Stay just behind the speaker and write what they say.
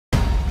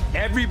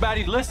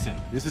Everybody listen.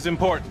 This is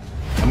important.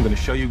 I'm gonna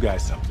show you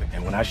guys something.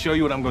 And when I show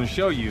you what I'm gonna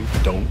show you,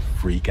 don't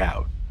freak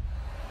out.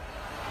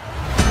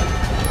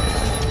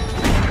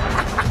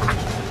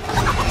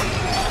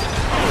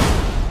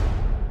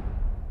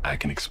 I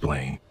can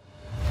explain.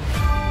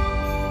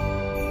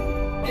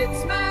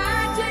 It's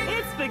magic.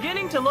 It's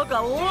beginning to look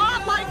a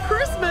lot like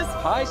Christmas.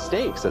 High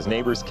stakes as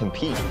neighbors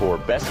compete for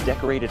best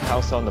decorated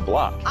house on the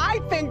block. I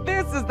think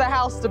this is the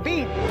house to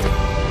beat.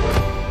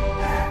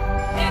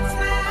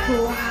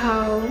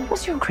 Wow.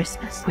 What's your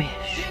Christmas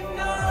wish?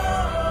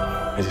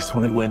 I just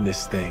want to win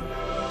this thing.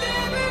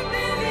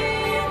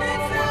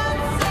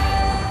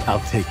 I'll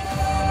take it.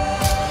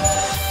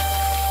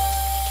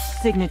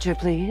 Signature,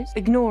 please.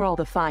 Ignore all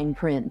the fine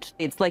print.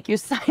 It's like you're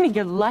signing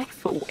your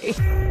life away.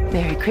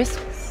 Merry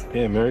Christmas.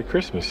 Yeah, Merry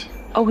Christmas.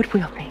 Oh, it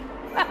will be.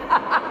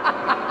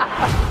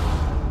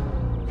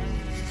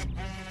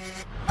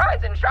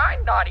 Rise and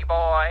shine, naughty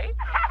boy.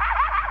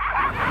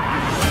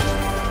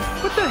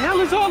 What the hell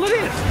is all of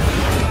this?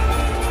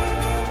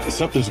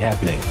 Something's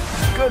happening.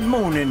 Good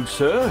morning,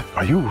 sir.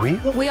 Are you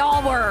real? We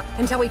all were,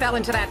 until we fell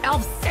into that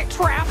elf sick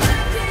trap.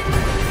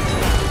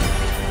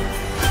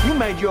 You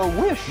made your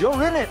wish.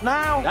 You're in it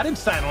now. I didn't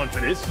sign on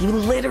for this. You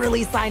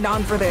literally signed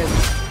on for this.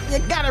 You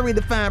gotta read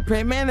the fine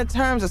print, man. The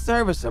terms of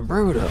service are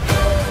brutal.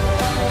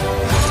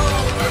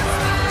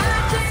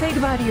 Say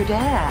goodbye to your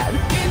dad.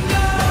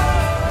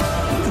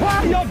 Why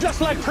are y'all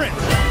just like Prince?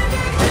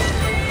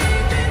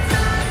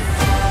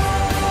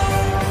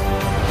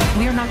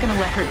 We're not gonna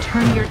let her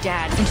turn your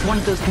dad into one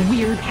of those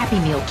weird Happy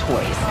Meal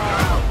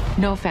toys.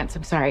 No offense,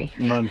 I'm sorry.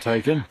 None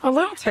taken. A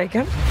little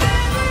taken.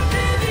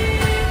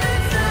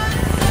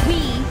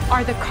 We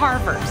are the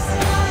Carvers.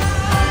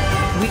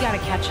 We gotta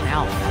catch an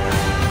elf.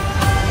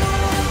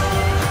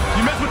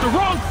 You messed with the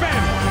wrong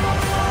family.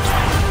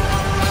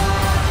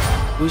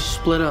 We should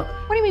split up.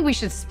 What do you mean we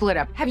should split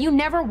up? Have you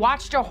never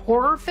watched a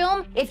horror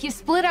film? If you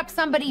split up,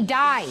 somebody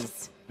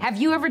dies.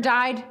 Have you ever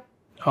died?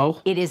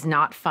 Oh? It is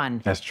not fun.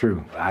 That's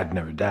true. I'd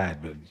never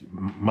died, but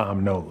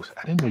Mom knows.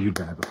 I didn't know you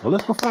died before.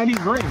 Let's go find these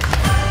rings. Is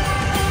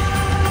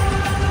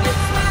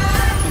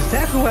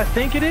that who I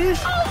think it is?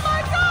 Oh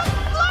my God,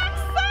 Black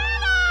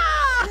Santa!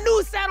 I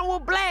knew Santa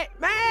was black,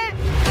 man.